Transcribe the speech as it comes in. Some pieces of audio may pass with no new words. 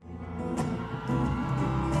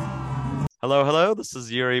Hello, hello. This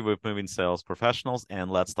is Yuri with Moving Sales Professionals and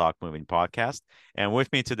Let's Talk Moving podcast. And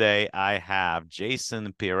with me today, I have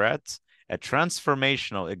Jason Pierret, a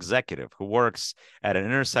transformational executive who works at an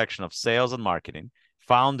intersection of sales and marketing,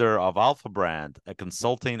 founder of Alpha Brand, a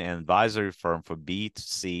consulting and advisory firm for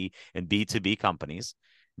B2C and B2B companies.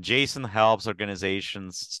 Jason helps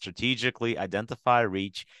organizations strategically identify,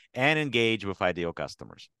 reach, and engage with ideal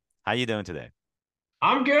customers. How you doing today?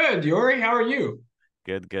 I'm good, Yuri. How are you?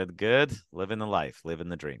 Good, good, good. Living the life, living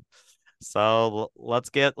the dream. So let's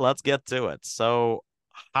get to it. So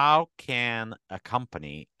how can a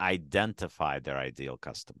company identify their ideal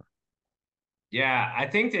customer? Yeah, I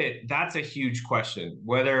think that that's a huge question.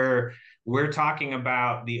 Whether we're talking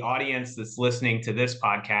about the audience that's listening to this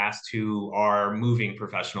podcast who are moving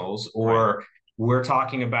professionals, Right. or we're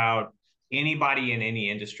talking about anybody in any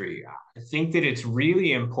industry, I think that it's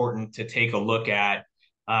really important to take a look at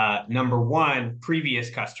number one, previous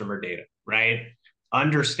customer data, right?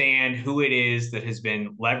 Understand who it is that has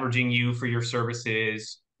been leveraging you for your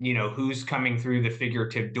services, who's coming through the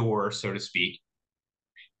figurative door, so to speak.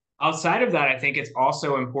 Outside of that, I think it's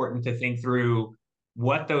also important to think through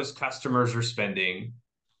what those customers are spending,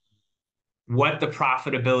 what the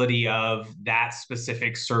profitability of that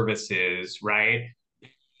specific service is, right?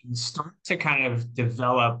 Start to kind of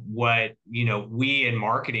develop what, we in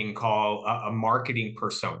marketing call a marketing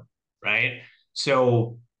persona, right?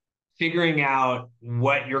 So figuring out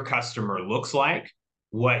what your customer looks like,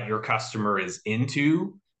 what your customer is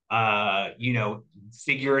into,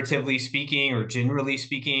 figuratively speaking or generally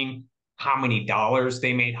speaking, how many dollars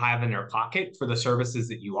they may have in their pocket for the services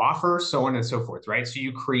that you offer, so on and so forth, right? So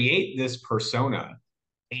you create this persona.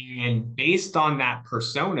 And based on that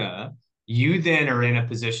persona, you then are in a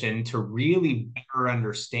position to really better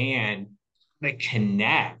understand, to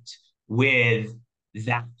connect with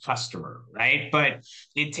that customer, right? But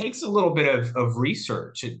it takes a little bit of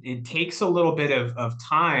research. It takes a little bit of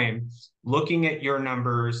time looking at your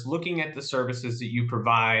numbers, looking at the services that you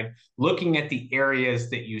provide, looking at the areas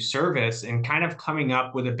that you service, and kind of coming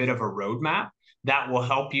up with a bit of a roadmap that will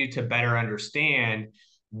help you to better understand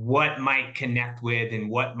what might connect with and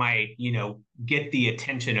what might, get the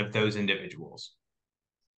attention of those individuals.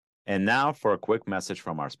 And now for a quick message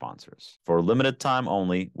from our sponsors. For a limited time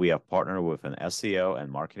only, we have partnered with an SEO and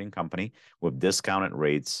marketing company with discounted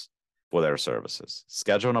rates for their services.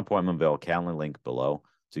 Schedule an appointment via Calendly link below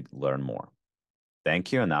to learn more.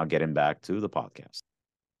 Thank you. And now getting back to the podcast.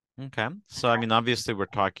 Okay. So, I mean, obviously, we're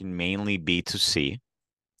talking mainly B2C,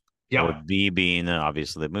 Yep. with B being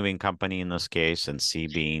obviously the moving company in this case, and C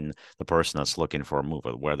being the person that's looking for a move,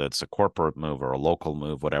 whether it's a corporate move or a local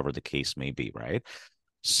move, whatever the case may be, right? Yep.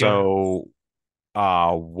 So,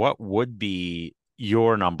 what would be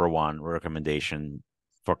your number one recommendation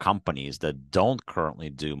for companies that don't currently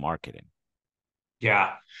do marketing?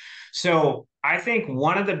 Yeah. So I think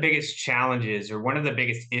one of the biggest challenges or one of the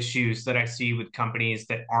biggest issues that I see with companies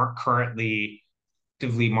that aren't currently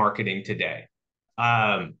actively marketing today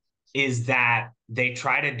um, is that they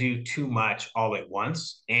try to do too much all at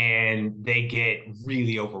once and they get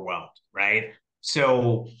really overwhelmed, right?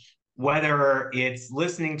 So whether it's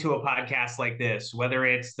listening to a podcast like this, whether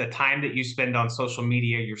it's the time that you spend on social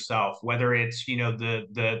media yourself, whether it's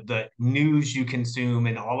the news you consume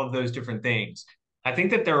and all of those different things, I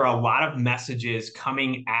think that there are a lot of messages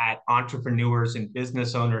coming at entrepreneurs and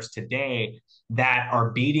business owners today that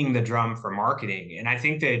are beating the drum for marketing. And I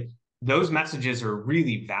think that those messages are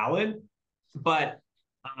really valid, but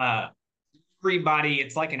uh, everybody,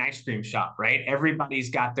 it's like an ice cream shop, right? Everybody's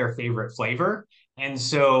got their favorite flavor. And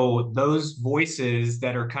so those voices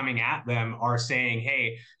that are coming at them are saying,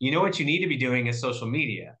 hey, you know what you need to be doing is social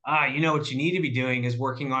media. You know what you need to be doing is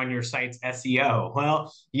working on your site's SEO.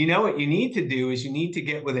 Well, you know what you need to do is you need to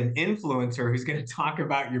get with an influencer who's going to talk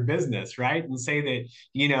about your business, right? And say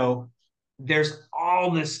that, there's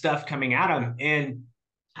all this stuff coming at them. And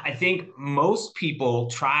I think most people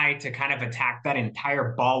try to kind of attack that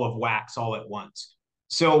entire ball of wax all at once.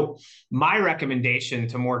 So, my recommendation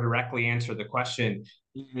to more directly answer the question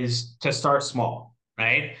is to start small,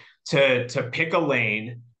 right? To pick a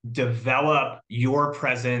lane, develop your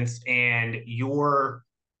presence and your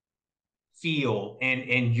feel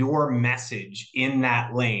and your message in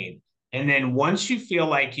that lane. And then once you feel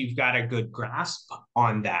like you've got a good grasp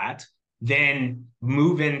on that, then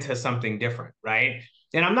move into something different, right?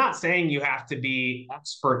 And I'm not saying you have to be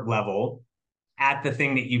expert level at the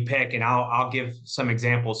thing that you pick, and I'll give some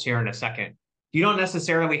examples here in a second. You don't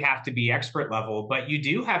necessarily have to be expert level, but you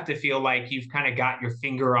do have to feel like you've kind of got your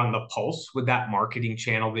finger on the pulse with that marketing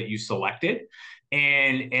channel that you selected.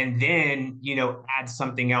 and then add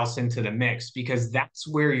something else into the mix, because that's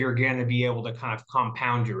where you're going to be able to kind of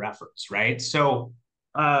compound your efforts, right? So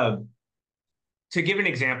uh, to give an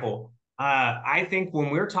example, I think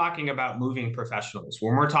when we're talking about moving professionals,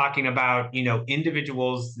 when we're talking about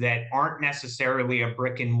individuals that aren't necessarily a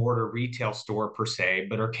brick and mortar retail store per se,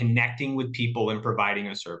 but are connecting with people and providing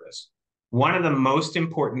a service, one of the most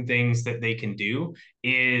important things that they can do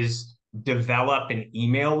is develop an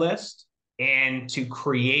email list and to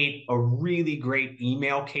create a really great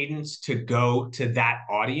email cadence to go to that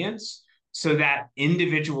audience, so that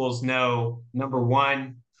individuals know, number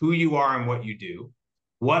one, who you are and what you do,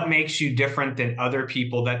 what makes you different than other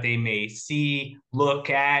people that they may see, look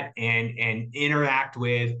at, and interact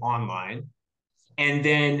with online, and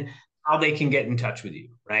then how they can get in touch with you,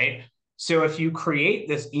 right? So if you create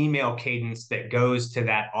this email cadence that goes to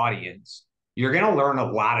that audience, you're going to learn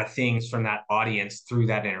a lot of things from that audience through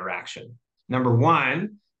that interaction. Number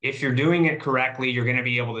one, if you're doing it correctly, you're going to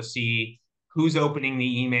be able to see who's opening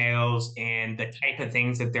the emails and the type of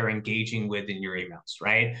things that they're engaging with in your emails,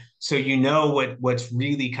 right? So you know what's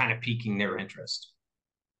really kind of piquing their interest.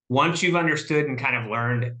 Once you've understood and kind of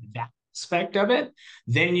learned that aspect of it,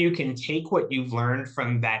 then you can take what you've learned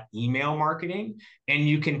from that email marketing and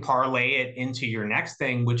you can parlay it into your next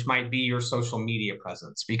thing, which might be your social media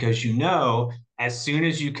presence. Because as soon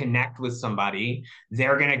as you connect with somebody,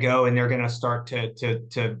 they're going to go and they're going to start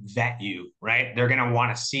to vet you, right? They're going to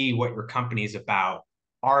want to see what your company's about.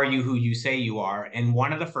 Are you who you say you are? And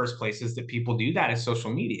one of the first places that people do that is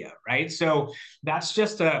social media, right? So that's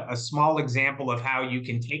just a small example of how you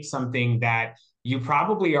can take something that you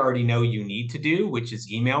probably already know you need to do, which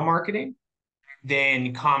is email marketing,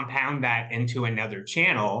 then compound that into another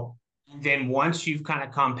channel. Then once you've kind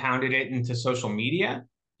of compounded it into social media,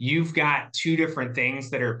 you've got two different things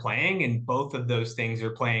that are playing, and both of those things are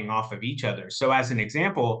playing off of each other. So as an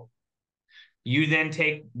example, you then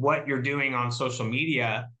take what you're doing on social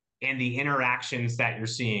media and the interactions that you're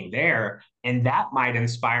seeing there, and that might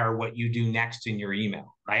inspire what you do next in your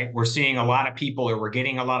email, right? We're seeing a lot of people, or we're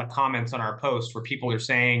getting a lot of comments on our post where people are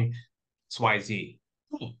saying XYZ.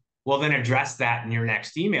 Well, then address that in your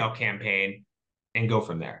next email campaign and go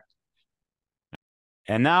from there.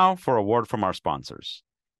 And now for a word from our sponsors.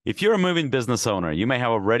 If you're a moving business owner, you may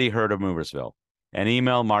have already heard of Moversville, an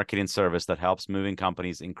email marketing service that helps moving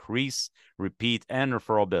companies increase, repeat, and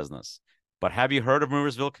referral business. But have you heard of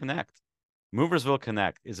Moversville Connect? Moversville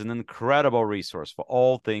Connect is an incredible resource for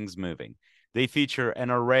all things moving. They feature an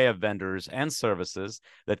array of vendors and services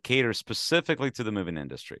that cater specifically to the moving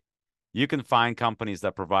industry. You can find companies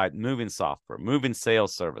that provide moving software, moving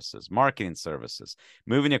sales services, marketing services,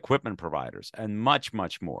 moving equipment providers, and much,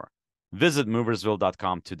 much more. Visit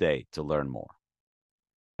moversville.com today to learn more.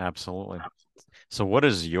 Absolutely. So what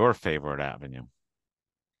is your favorite avenue?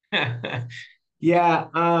 Yeah,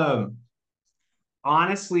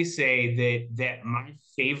 honestly say that my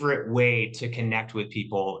favorite way to connect with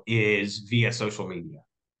people is via social media,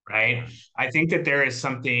 right? I think that there is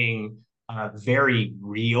something very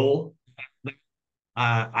real.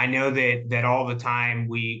 I know that all the time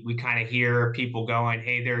we kind of hear people going,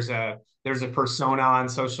 "Hey, there's a persona on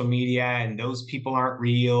social media, and those people aren't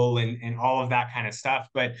real," and all of that kind of stuff.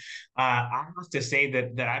 But I have to say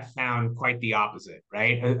that I've found quite the opposite,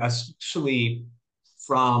 right? Especially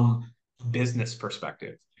from a business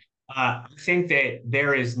perspective. I think that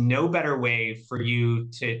there is no better way for you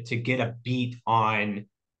to get a beat on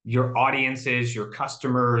your audiences, your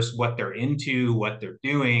customers, what they're into, what they're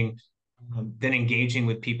doing, than engaging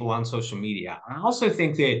with people on social media. I also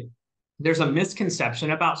think that there's a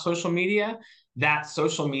misconception about social media, that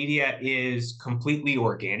social media is completely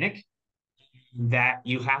organic, that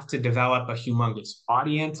you have to develop a humongous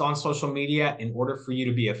audience on social media in order for you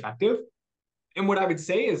to be effective. And what I would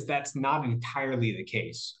say is that's not entirely the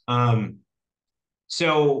case.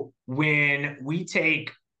 So when we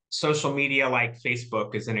take social media like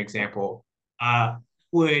Facebook as an example,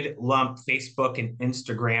 would lump Facebook and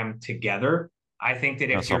Instagram together. I think that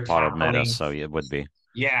if That's all you're part of Meta, tackling, so it would be.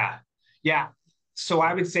 yeah, yeah. So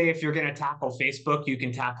I would say if you're going to tackle Facebook, you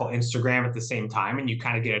can tackle Instagram at the same time, and you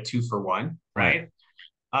kind of get a 2-for-1, Right.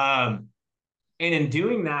 right? Um, and in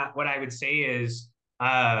doing that, what I would say is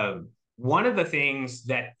one of the things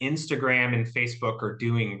that Instagram and Facebook are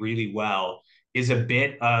doing really well is a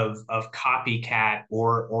bit of copycat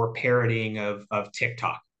or parroting of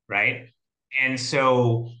TikTok, right? And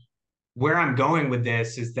so where I'm going with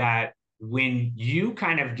this is that when you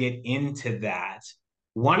kind of get into that,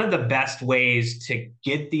 one of the best ways to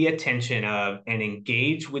get the attention of and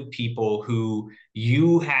engage with people who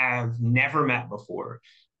you have never met before,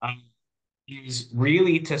 um, is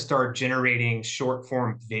really to start generating short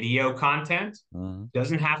form video content. Mm-hmm.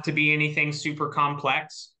 Doesn't have to be anything super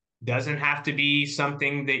complex, doesn't have to be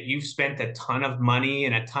something that you've spent a ton of money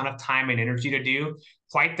and a ton of time and energy to do.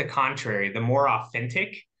 Quite the contrary, the more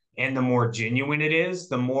authentic and the more genuine it is,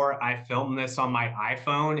 the more I film this on my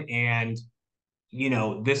iPhone and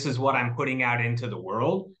this is what I'm putting out into the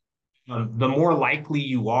world, the more likely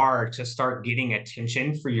you are to start getting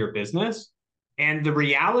attention for your business. And the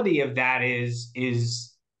reality of that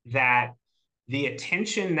is that the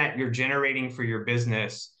attention that you're generating for your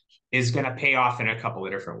business is going to pay off in a couple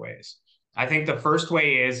of different ways. I think the first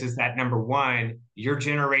way is that number one, you're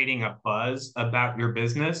generating a buzz about your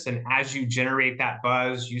business. And as you generate that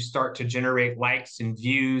buzz, you start to generate likes and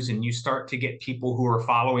views, and you start to get people who are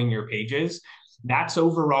following your pages. That's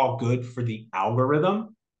overall good for the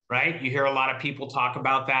algorithm, right? You hear a lot of people talk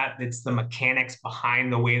about that. It's the mechanics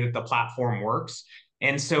behind the way that the platform works.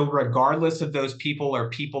 And so, regardless of those people are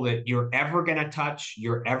people that you're ever going to touch,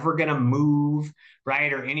 you're ever going to move,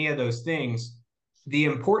 right? Or any of those things, the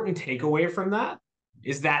important takeaway from that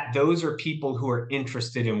is that those are people who are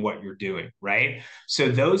interested in what you're doing, right? So,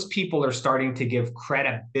 those people are starting to give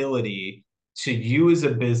credibility to you as a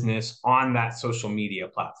business on that social media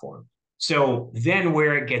platform. So then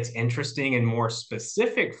where it gets interesting and more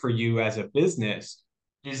specific for you as a business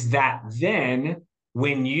is that then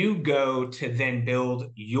when you go to then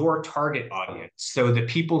build your target audience, so the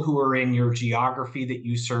people who are in your geography that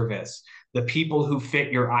you service, the people who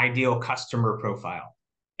fit your ideal customer profile,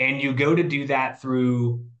 and you go to do that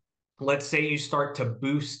through, let's say you start to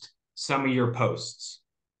boost some of your posts.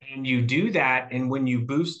 And you do that, and when you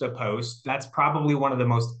boost a post, that's probably one of the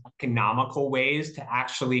most economical ways to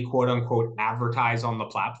actually quote unquote advertise on the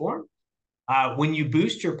platform. When you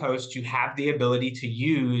boost your post, you have the ability to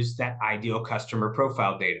use that ideal customer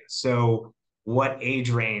profile data. So, what age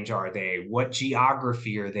range are they? What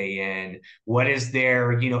geography are they in? What is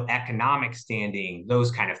their, economic standing?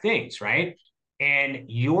 Those kind of things, right? And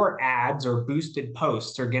your ads or boosted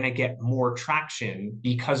posts are going to get more traction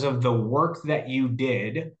because of the work that you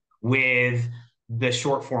did with the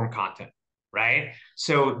short form content, right?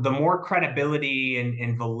 So the more credibility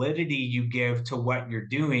and validity you give to what you're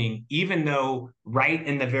doing, even though right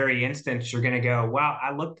in the very instance, you're going to go, well,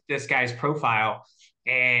 I looked at this guy's profile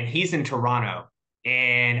and he's in Toronto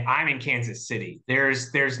and I'm in Kansas City.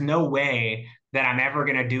 There's no way that I'm ever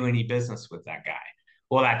going to do any business with that guy.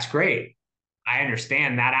 Well, that's great. I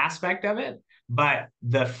understand that aspect of it. But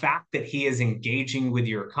the fact that he is engaging with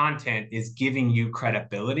your content is giving you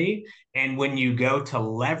credibility. And when you go to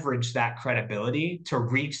leverage that credibility to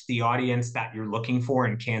reach the audience that you're looking for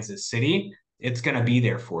in Kansas City, it's going to be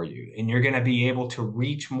there for you. And you're going to be able to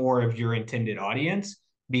reach more of your intended audience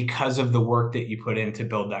because of the work that you put in to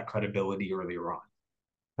build that credibility earlier on.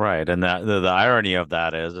 Right, and that the irony of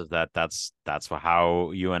that is that that's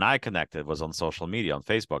how you and I connected was on social media on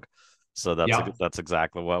Facebook. So Yep. that's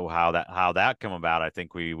exactly how that came about. I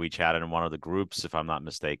think we chatted in one of the groups, if I'm not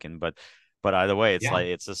mistaken. But either way, it's Yeah. like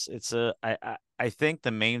it's a I think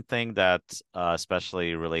the main thing that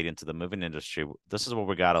especially relating to the moving industry, this is what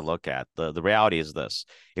we got to look at. The reality is this: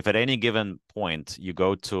 if at any given point you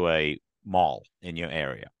go to a mall in your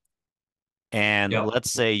area, and Yep.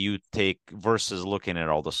 let's say you take versus looking at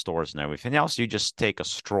all the stores and everything else, you just take a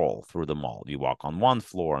stroll through the mall. You walk on one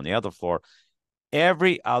floor, on the other floor.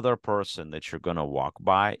 Every other person that you're going to walk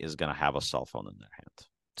by is going to have a cell phone in their hand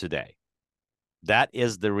today. That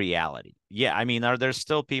is the reality. Yeah, I mean, are there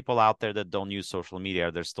still people out there that don't use social media?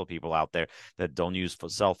 Are there still people out there that don't use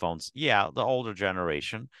cell phones? Yeah, the older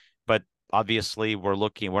generation. But obviously, we're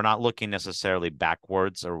not looking necessarily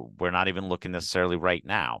backwards, or we're not even looking necessarily right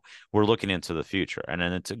now. We're looking into the future. And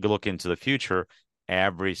then to look into the future,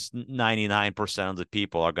 every 99% of the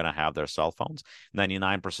people are going to have their cell phones.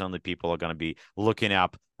 99% of the people are going to be looking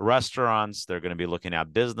up restaurants. They're going to be looking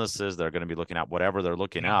at businesses. They're going to be looking at whatever they're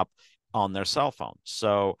looking Yeah. up on their cell phone.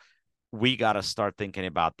 So we got to start thinking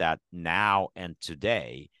about that now and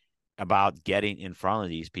today, about getting in front of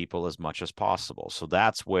these people as much as possible. So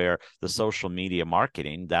that's where the social media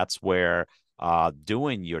marketing, that's where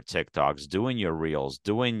doing your TikToks, doing your reels,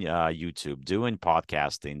 doing YouTube, doing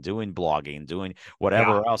podcasting, doing blogging, doing Yeah.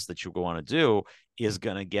 whatever else that you're going to do is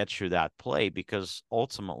going to get you that play, because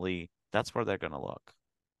ultimately that's where they're going to look.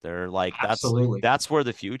 They're like, Absolutely. that's where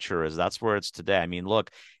the future is. That's where it's today. I mean,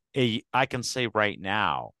 look, I can say right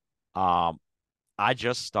now, um, I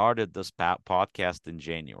just started this podcast in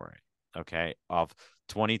January, okay, of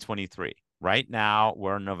 2023. Right now,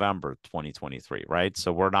 we're in November 2023, right?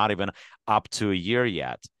 So we're not even up to a year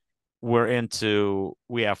yet.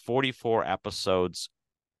 We have 44 episodes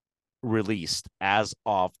released as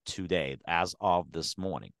of today, as of this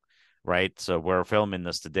morning, right? So we're filming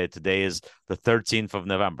this today. Today is the 13th of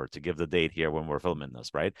November, to give the date here when we're filming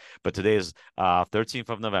this, right? But today is 13th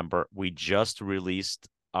of November. We just released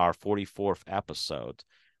our 44th episode.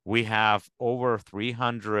 We have over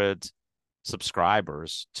 300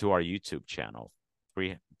 subscribers to our YouTube channel.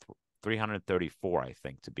 334, I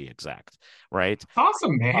think, to be exact, right?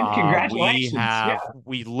 Awesome, man. Congratulations. Yeah.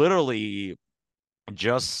 We literally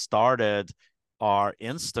just started our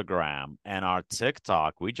Instagram and our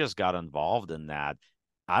TikTok. We just got involved in that.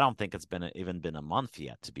 I don't think it's even been a month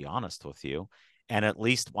yet, to be honest with you. And at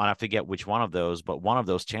least I forget which one of those, but one of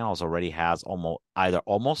those channels already has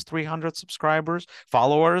almost 300 subscribers,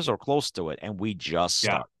 followers, or close to it, and we just Yeah.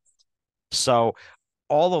 started. So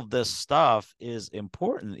all of this stuff is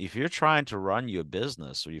important if you're trying to run your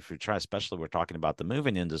business, or if you're trying, especially we're talking about the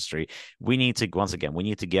moving industry. We need to, once again, we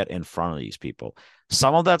need to get in front of these people.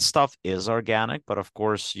 Some of that stuff is organic, but of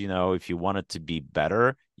course, if you want it to be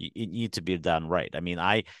better, it need to be done right. I mean,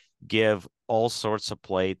 I give all sorts of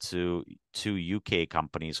play to two UK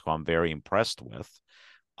companies who I'm very impressed with.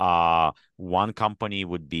 One company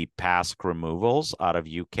would be Pask Removals out of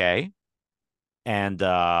UK, and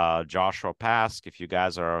Joshua Pask. If you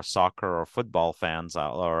guys are soccer or football fans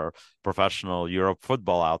or professional Europe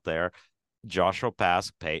football out there, Joshua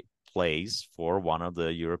Pask plays for one of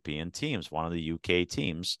the European teams, one of the UK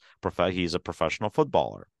teams. He's a professional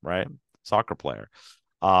footballer, right? Soccer player.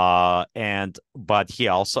 But he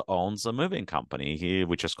also owns a moving company,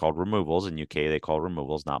 which is called Removals. In UK, they call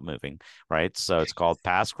Removals, not moving, right? So it's called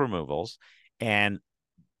Pask Removals. And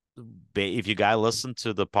if you guys listen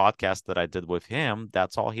to the podcast that I did with him,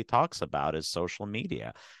 that's all he talks about is social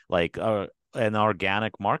media, like and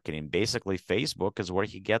organic marketing. Basically, Facebook is where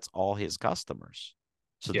he gets all his customers.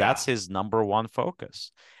 So Yeah. that's his number one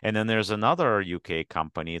focus. And then there's another UK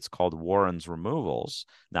company. It's called Warren's Removals.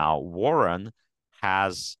 Now, Warren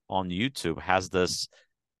has on YouTube has this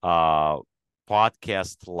uh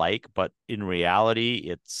podcast like, but in reality,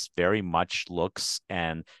 it's very much looks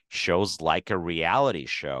and shows like a reality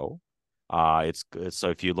show. It's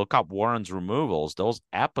so if you look up Warren's Removals, those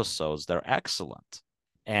episodes, they're excellent.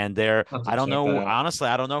 And I'll have to I don't check that know, out. honestly,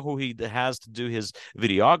 I don't know who he has to do his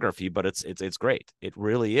videography, but it's great. It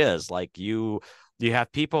really is. Like you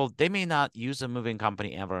have people, they may not use a moving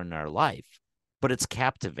company ever in their life, but it's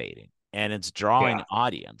captivating and it's drawing Yeah.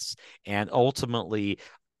 audience. And ultimately,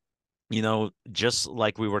 just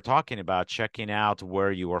like we were talking about, checking out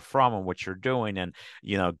where you are from and what you're doing, and,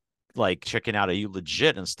 like checking out, are you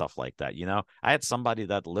legit and stuff like that. I had somebody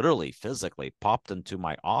that literally physically popped into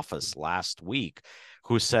my office last week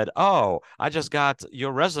who said, "Oh, I just got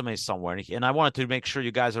your resume somewhere, and I wanted to make sure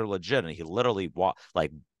you guys are legit." And he literally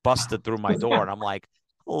like busted through my door, and I'm like,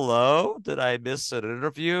 "Hello, did I miss an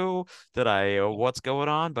interview? Did I, what's going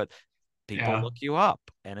on?" But people Yeah. look you up,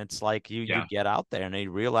 and it's like you Yeah. get out there and they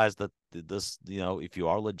realize that this, if you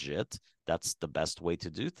are legit, that's the best way to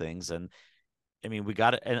do things. And I mean, we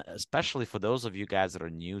got it, and especially for those of you guys that are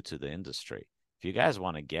new to the industry, if you guys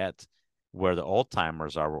want to get where the old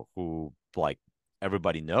timers are, who, like,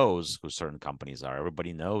 everybody knows who certain companies are,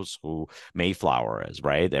 everybody knows who Mayflower is,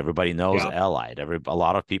 right? Everybody knows Yeah. Allied. A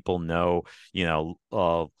lot of people know,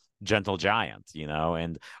 Gentle Giant,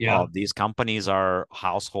 and Yeah. these companies are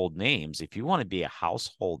household names. If you want to be a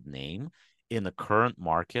household name in the current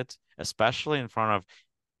market, especially in front of,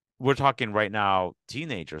 we're talking right now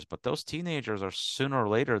teenagers, but those teenagers are, sooner or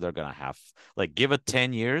later, they're going to have, like, give it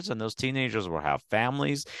 10 years and those teenagers will have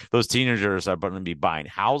families. Those teenagers are going to be buying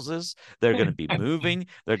houses. They're going to be moving.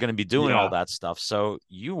 They're going to be doing all Yeah. that stuff. So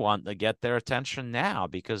you want to get their attention now,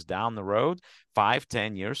 because down the road, 5,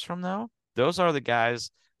 10 years from now, those are the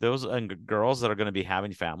guys, those and girls that are going to be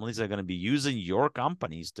having families. They're going to be using your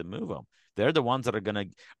companies to move them. They're the ones that are going to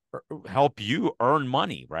help you earn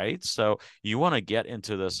money, right? So you want to get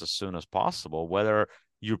into this as soon as possible. Whether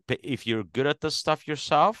if you're good at this stuff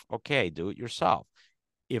yourself, okay, do it yourself.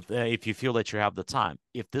 If you feel that you have the time.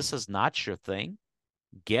 If this is not your thing,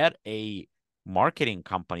 get a marketing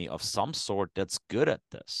company of some sort that's good at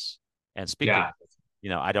this. And speaking,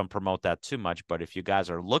 Yeah. I don't promote that too much, but if you guys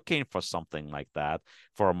are looking for something like that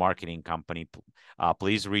for a marketing company,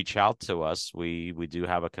 please reach out to us. We do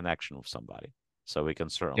have a connection with somebody, so we can Yeah.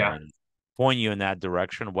 certainly point you in that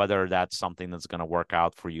direction. Whether that's something that's going to work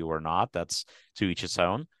out for you or not, that's to each its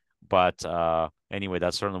own. But anyway,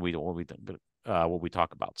 that's certainly what we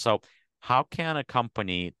talk about. So how can a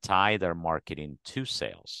company tie their marketing to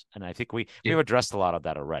sales? And I think we've addressed a lot of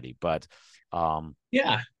that already, but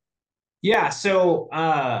Yeah. Yeah. So,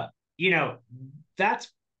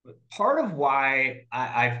 that's part of why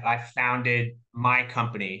I founded my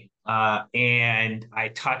company. and I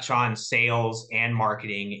touch on sales and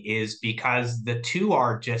marketing is because the two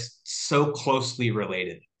are just so closely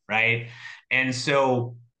related, right? And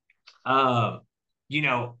so, uh, you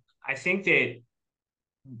know, I think that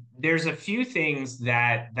there's a few things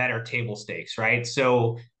that are table stakes, right?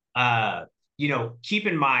 So, uh, keep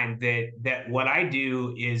in mind that what I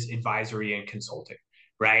do is advisory and consulting,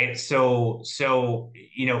 right? So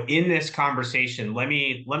in this conversation, let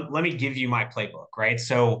me give you my playbook, right?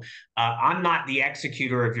 So, I'm not the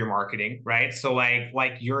executor of your marketing, right? So,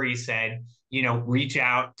 like Yuri said, reach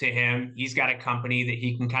out to him. He's got a company that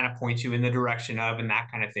he can kind of point you in the direction of, and that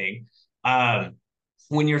kind of thing. Um,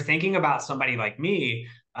 when you're thinking about somebody like me,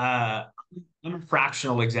 uh, I'm a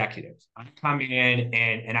fractional executive. I come in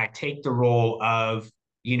and I take the role of,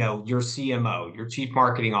 your CMO, your chief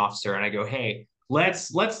marketing officer, and I go, hey,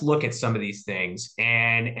 let's look at some of these things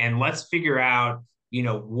and let's figure out,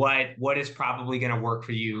 what is probably going to work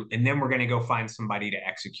for you, and then we're going to go find somebody to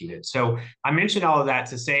execute it. So I mentioned all of that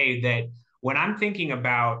to say that when I'm thinking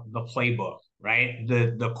about the playbook, right,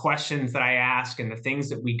 the questions that I ask and the things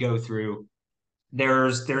that we go through,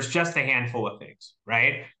 there's just a handful of things,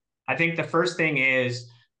 right? I think the first thing is,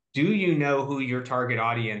 do you know who your target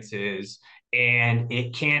audience is? And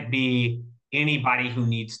it can't be anybody who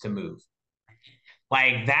needs to move.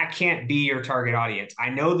 Like, that can't be your target audience. I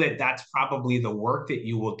know that that's probably the work that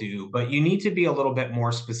you will do, but you need to be a little bit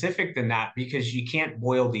more specific than that because you can't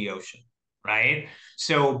boil the ocean, right?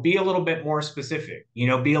 So be a little bit more specific, be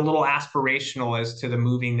a little aspirational as to the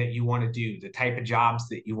moving that you want to do, the type of jobs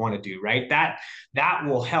that you want to do, right? That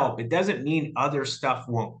will help. It doesn't mean other stuff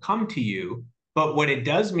won't come to you, but what it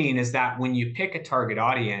does mean is that when you pick a target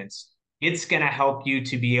audience, it's going to help you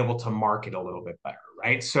to be able to market a little bit better,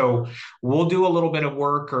 right? So we'll do a little bit of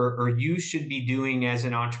work, or you should be doing as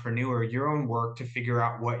an entrepreneur your own work to figure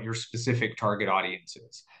out what your specific target audience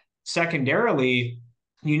is. Secondarily,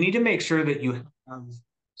 you need to make sure that you have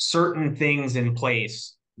certain things in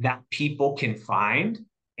place that people can find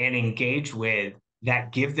and engage with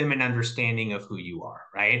that give them an understanding of who you are,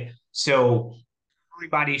 right? So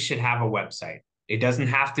everybody should have a website. It doesn't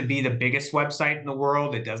have to be the biggest website in the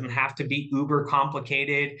world. It doesn't have to be uber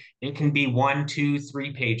complicated. It can be 1, 2,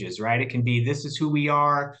 3 pages, right? It can be, this is who we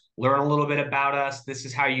are, learn a little bit about us. This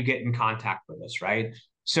is how you get in contact with us, right?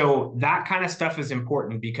 So that kind of stuff is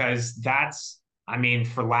important because I mean,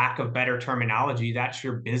 for lack of better terminology, that's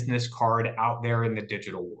your business card out there in the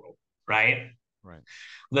digital world, right? Right.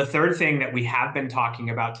 The third thing that we have been talking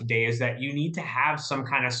about today is that you need to have some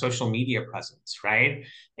kind of social media presence, right?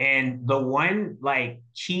 And the one like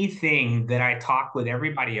key thing that I talk with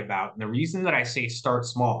everybody about, and the reason that I say start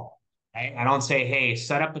small, right? I don't say, hey,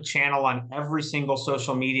 set up a channel on every single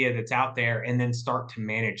social media that's out there and then start to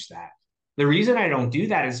manage that. The reason I don't do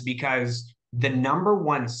that is because the number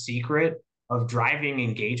one secret of driving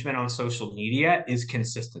engagement on social media is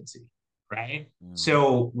consistency, right? Mm.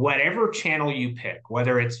 So whatever channel you pick,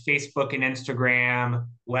 whether it's Facebook and Instagram,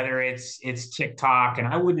 whether it's TikTok, and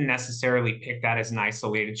I wouldn't necessarily pick that as an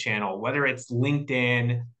isolated channel, whether it's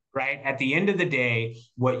LinkedIn, right? At the end of the day,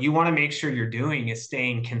 what you want to make sure you're doing is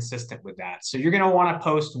staying consistent with that. So you're going to want to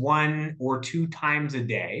post 1 or 2 times a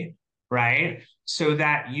day, right? So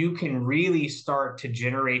that you can really start to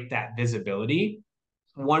generate that visibility.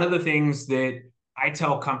 One of the things that I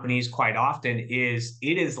tell companies quite often is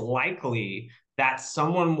it is likely that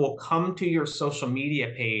someone will come to your social media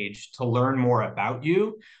page to learn more about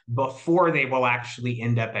you before they will actually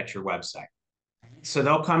end up at your website. So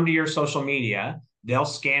they'll come to your social media, they'll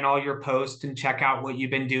scan all your posts and check out what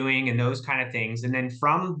you've been doing and those kind of things. And then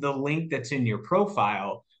from the link that's in your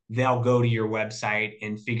profile, they'll go to your website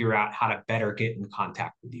and figure out how to better get in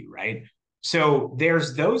contact with you, right? So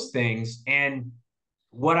there's those things. And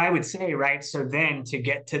what I would say, right? So then to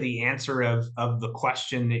get to the answer of the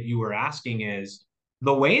question that you were asking is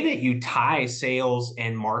the way that you tie sales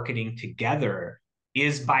and marketing together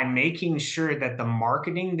is by making sure that the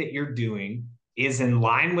marketing that you're doing is in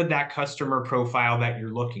line with that customer profile that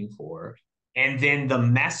you're looking for. And then the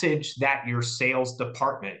message that your sales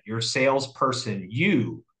department, your salesperson,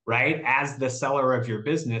 you, right, as the seller of your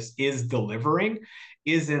business is delivering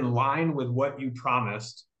is in line with what you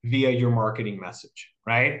promised via your marketing message,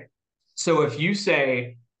 right? So if you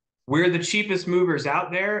say, we're the cheapest movers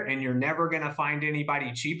out there and you're never going to find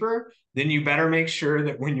anybody cheaper, then you better make sure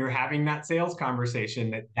that when you're having that sales conversation,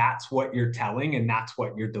 that that's what you're telling and that's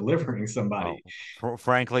what you're delivering somebody.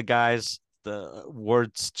 Frankly, guys, the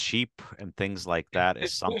words cheap and things like that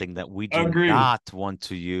is something that we do Agreed. not want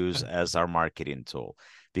to use as our marketing tool,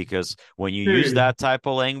 because when you use Agreed. that type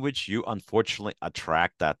of language, you unfortunately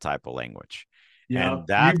attract that type of language. Yeah,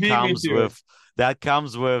 and you beat me to that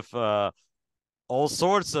comes with all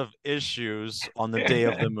sorts of issues on the day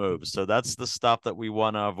of the it. move. So that's the stuff that we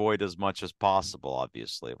want to avoid as much as possible,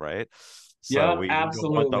 obviously, right? So Yeah, we don't want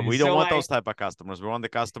that. absolutely. We don't So want like, those type of customers. We want the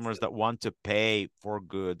customers that want to pay for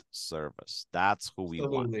good service. That's who we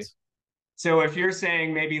want. absolutely. So if you're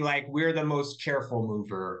saying maybe like we're the most careful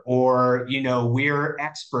mover or we're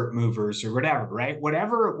expert movers or whatever, right?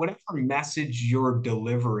 Whatever message you're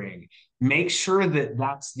delivering, make sure that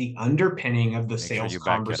that's the underpinning of the Make sure sales you back it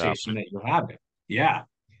up. conversation that you're having. Yeah,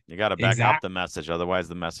 You got to back up exactly. the message. Otherwise,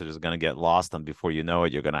 the message is going to get lost. And before you know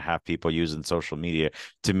it, you're going to have people using social media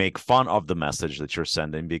to make fun of the message that you're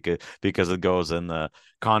sending because it goes in the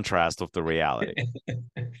contrast with the reality.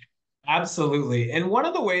 Absolutely. And one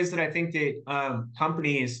of the ways that I think that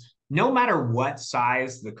companies, no matter what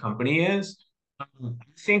size the company is, I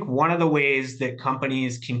think one of the ways that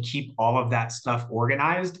companies can keep all of that stuff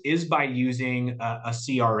organized is by using a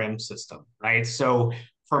CRM system, right? So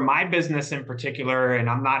for my business in particular, and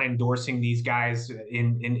I'm not endorsing these guys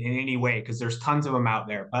in any way because there's tons of them out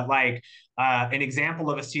there, but like an example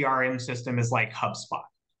of a CRM system is like HubSpot,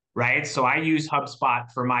 right? So I use HubSpot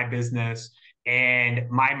for my business and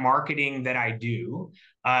my marketing that I do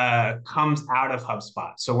comes out of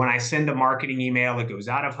HubSpot. So when I send a marketing email, it goes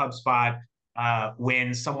out of HubSpot.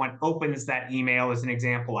 When someone opens that email, as an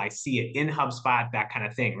example, I see it in HubSpot, that kind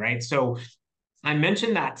of thing, right? So I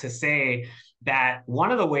mentioned that to say that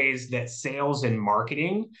one of the ways that sales and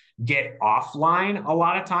marketing get offline a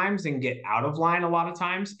lot of times and get out of line a lot of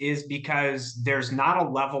times is because there's not a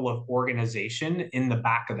level of organization in the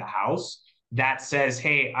back of the house that says,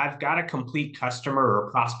 hey, I've got a complete customer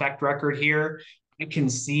or prospect record here. I can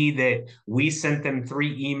see that we sent them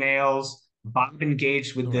 3 emails. Bob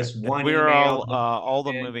engaged with Right. this And one we're email. all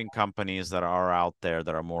the moving companies that are out there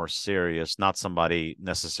that are more serious, not somebody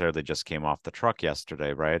necessarily just came off the truck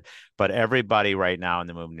yesterday, right? But everybody right now in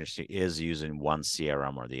the moving industry is using one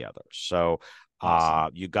CRM or the other. So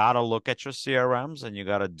Awesome. you got to look at your CRMs and you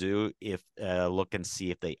got to do if look and see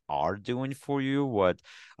if they are doing for you what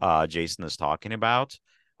Jason is talking about.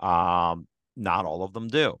 Not all of them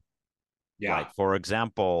do. Yeah. Like for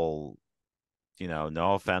example,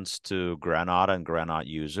 no offense to Granada and Granada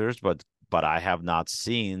users, but I have not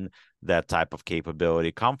seen that type of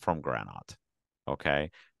capability come from Granada. Okay.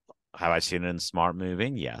 Have I seen it in smart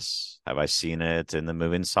moving? Yes. Have I seen it in the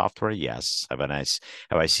moving software? Yes. Have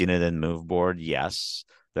I seen it in Moveboard? Yes.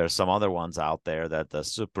 There's some other ones out there that the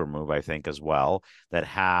Super Move, I think, as well, that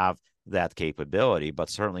have that capability, but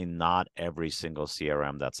certainly not every single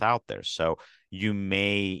CRM that's out there. So you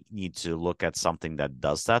may need to look at something that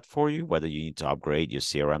does that for you, whether you need to upgrade your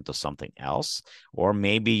CRM to something else, or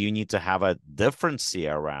maybe you need to have a different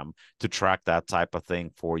CRM to track that type of thing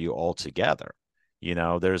for you altogether.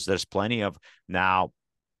 There's plenty of now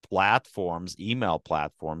platforms, email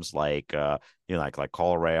platforms like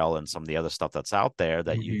CallRail and some of the other stuff that's out there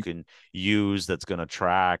that you Mhm. can use that's going to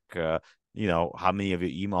track how many of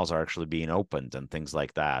your emails are actually being opened and things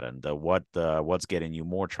like that, and what's getting you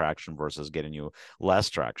more traction versus getting you less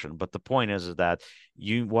traction. But the point is that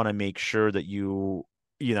you want to make sure that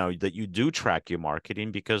that you do track your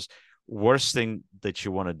marketing, because worst thing that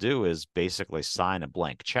you want to do is basically sign a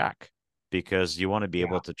blank check, because you want to be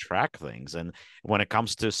able Yeah. to track things. And when it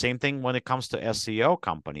comes to same thing when it comes to SEO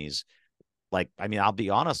companies, like, I mean, I'll be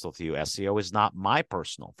honest with you, SEO is not my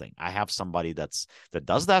personal thing. I have somebody that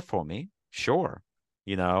does that for me, sure,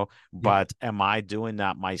 Yeah. but am I doing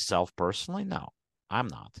that myself personally? No, I'm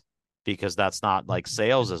not, because that's not like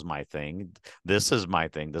sales is my thing. This is my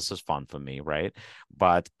thing. This is fun for me, right?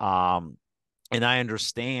 But and I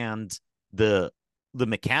understand the the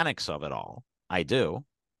mechanics of it all. I do.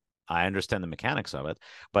 I understand the mechanics of it,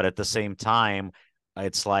 but at the same time,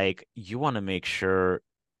 it's like you want to make sure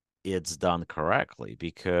it's done correctly,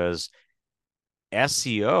 because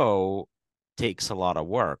SEO takes a lot of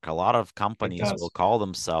work. A lot of It companies will does. call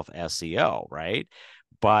themselves SEO, right?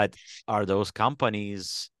 But are those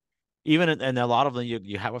companies even, and a lot of them,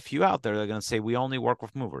 you have a few out there that are going to say we only work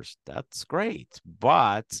with movers. That's great,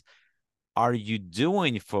 but are you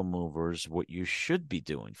doing for movers what you should be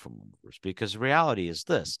doing for movers? Because reality is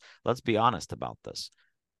this. Let's be honest about this.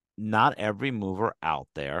 Not every mover out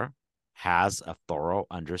there has a thorough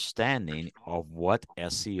understanding of what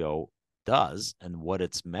SEO does and what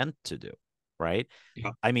it's meant to do, right?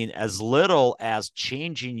 Yeah. I mean, as little as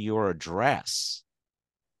changing your address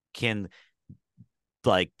can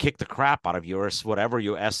like kick the crap out of yours, whatever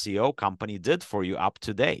your SEO company did for you up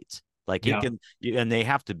to date. Like it Yeah. can, and they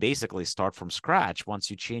have to basically start from scratch once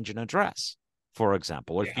you change an address. for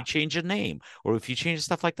example, or if you Yeah. change a name, or if you change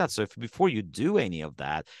stuff like that. So if before you do any of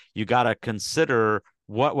that, you got to consider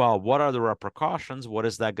what are the repercussions? What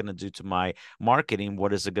is that going to do to my marketing?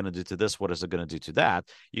 What is it going to do to this? What is it going to do to that?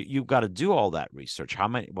 You've got to do all that research. How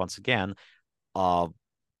many, once again, uh,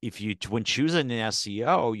 if you, when choosing an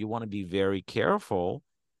SEO, you want to be very careful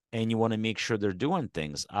and you want to make sure they're doing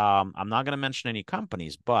things. I'm not going to mention any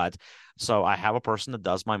companies, but so I have a person that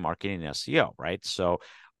does my marketing and SEO, right? So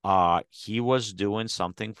he was doing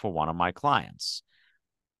something for one of my clients.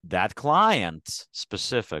 That client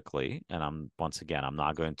specifically, and I'm once again, I'm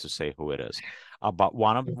not going to say who it is, but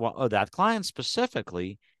that client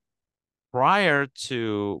specifically, prior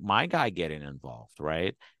to my guy getting involved,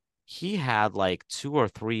 right? He had like two or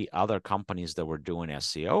three other companies that were doing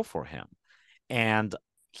SEO for him. And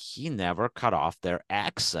he never cut off their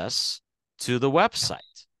access to the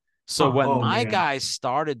website. So when Oh my man. guy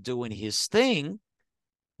started doing his thing,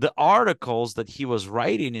 the articles that he was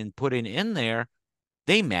writing and putting in there,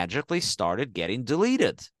 they magically started getting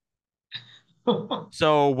deleted.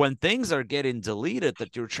 So when things are getting deleted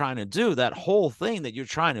that you're trying to do, that whole thing that you're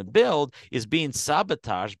trying to build is being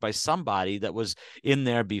sabotaged by somebody that was in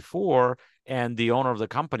there before, and the owner of the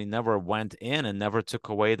company never went in and never took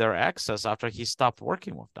away their access after he stopped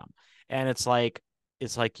working with them. And it's like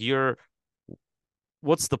you're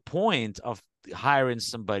what's the point of hiring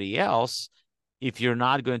somebody else if you're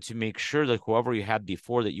not going to make sure that whoever you had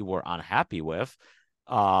before that you were unhappy with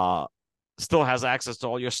uh still has access to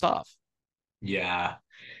all your stuff. Yeah.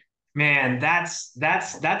 Man, that's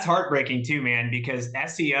heartbreaking too, man, because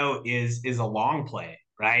SEO is a long play,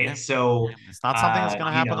 right? Yeah. So Yeah. It's not something that's going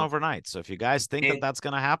to you happen know, overnight. So if you guys think that it that's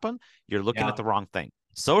going to happen, you're looking at yeah, the wrong thing.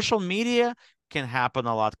 Social media can happen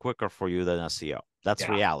a lot quicker for you than SEO. That's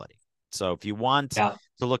yeah, reality. So if you want yeah.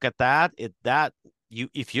 to look at that,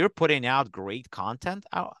 if you're putting out great content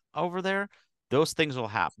out over there, those things will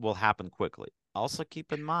happen quickly. Also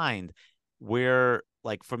keep in mind, we're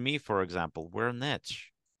like for me, for example, we're a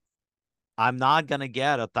niche. I'm not gonna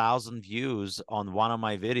get 1,000 views on one of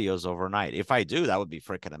my videos overnight. If I do, that would be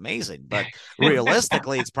freaking amazing. But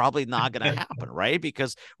realistically, it's probably not gonna happen, right?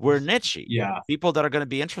 Because we're nichey. Yeah, People that are going to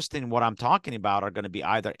be interested in what I'm talking about are going to be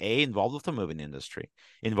either A, involved with the moving industry,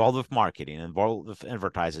 involved with marketing, involved with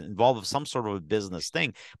advertising, involved with some sort of a business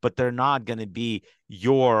thing, but they're not going to be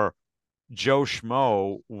your Joe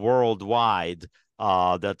Schmo worldwide.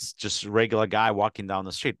 That's just a regular guy walking down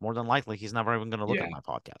the street. More than likely, he's never even going to look at yeah. my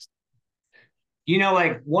podcast.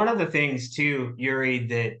 Like one of the things too, Yuri,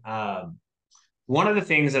 that one of the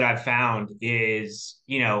things that I've found is,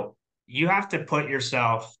 you have to put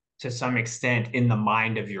yourself to some extent in the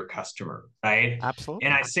mind of your customer, right? And Absolutely.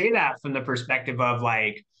 I say that from the perspective of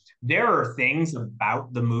like, there are things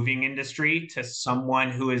about the moving industry to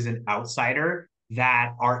someone who is an outsider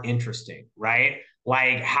that are interesting, right?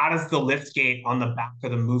 Like, how does the lift gate on the back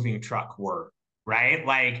of the moving truck work? Right?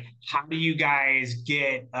 Like, how do you guys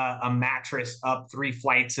get a mattress up 3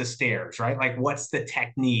 flights of stairs? Right? Like, what's the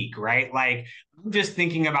technique? Right? Like, I'm just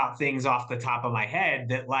thinking about things off the top of my head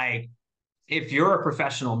that, like, if you're a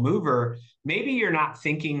professional mover, maybe you're not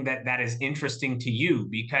thinking that that is interesting to you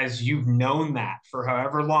because you've known that for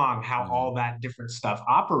however long, how Mm-hmm. all that different stuff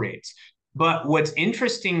operates. But what's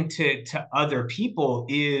interesting to other people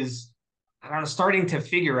is, I don't know, starting to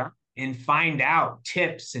figure out and find out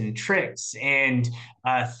tips and tricks and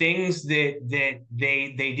things that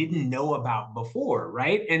they didn't know about before,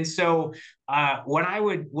 right? And so what I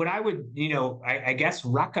would I guess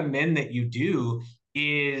recommend that you do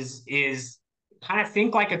is kind of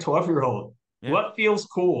think like a 12-year-old. Yeah. What feels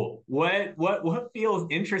cool? What feels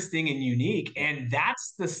interesting and unique? Yeah. And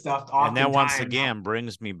that's the stuff And that once oftentimes. again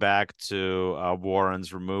brings me back to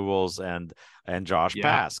Warren's removals and Josh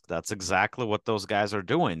Yeah, Pask. That's exactly what those guys are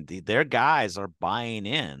doing. Their guys are buying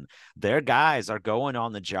in. Their guys are going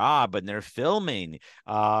on the job and they're filming,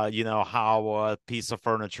 how a piece of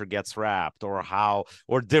furniture gets wrapped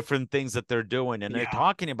or different things that they're doing, and they're yeah,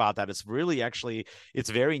 talking about that. It's really actually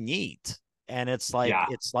it's very neat. And yeah,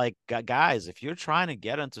 it's like guys, if you're trying to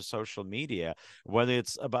get into social media, whether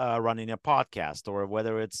it's about running a podcast or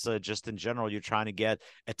whether it's just in general, you're trying to get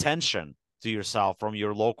attention to yourself from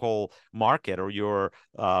your local market or your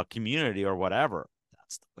community or whatever.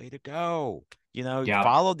 That's the way to go. yeah.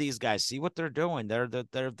 Follow these guys, see what they're doing.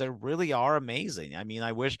 They really are amazing. I mean,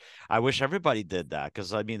 I wish everybody did that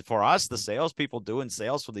because I mean, for us, the salespeople doing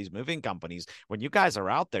sales for these moving companies, when you guys are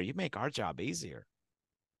out there, you make our job easier.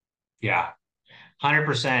 Yeah,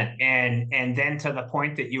 100%. And then to the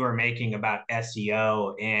point that you were making about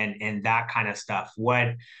SEO and that kind of stuff,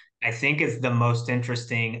 what I think is the most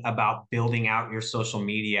interesting about building out your social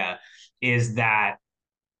media is that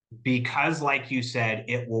because, like you said,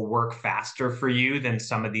 it will work faster for you than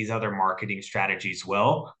some of these other marketing strategies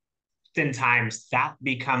will. Oftentimes, that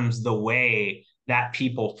becomes the way that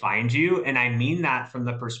people find you. And I mean that from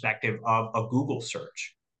the perspective of a Google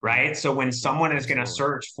search, Mm. right? So when Yeah, someone is going to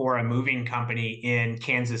absolutely. search for a moving company in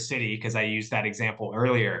Kansas City, because I used that example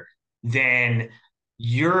earlier, then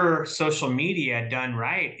your social media done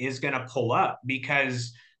right is going to pull up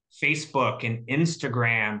because Facebook and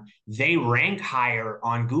Instagram, they rank higher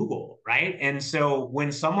on Google, right? And so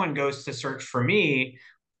when someone goes to search for me,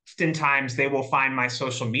 oftentimes they will find my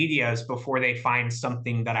social medias before they find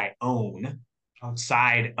something that I own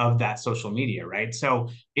outside of that social media, right? So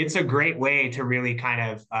it's a great way to really kind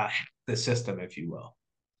of hack the system, if you will.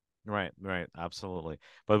 Right, right, absolutely.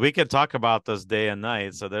 But we can talk about this day and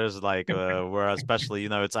night. So there's like where especially,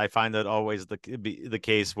 it's I find it always the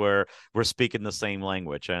case where we're speaking the same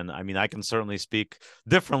language. And I mean, I can certainly speak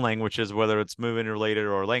different languages, whether it's moving related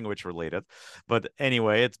or language related. But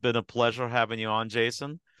anyway, it's been a pleasure having you on,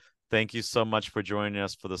 Jason. Thank you so much for joining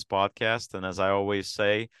us for this podcast. And as I always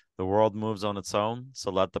say, the world moves on its own,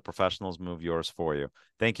 so let the professionals move yours for you.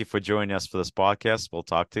 Thank you for joining us for this podcast. We'll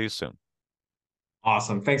talk to you soon.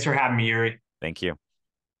 Awesome. Thanks for having me, Yuri. Thank you.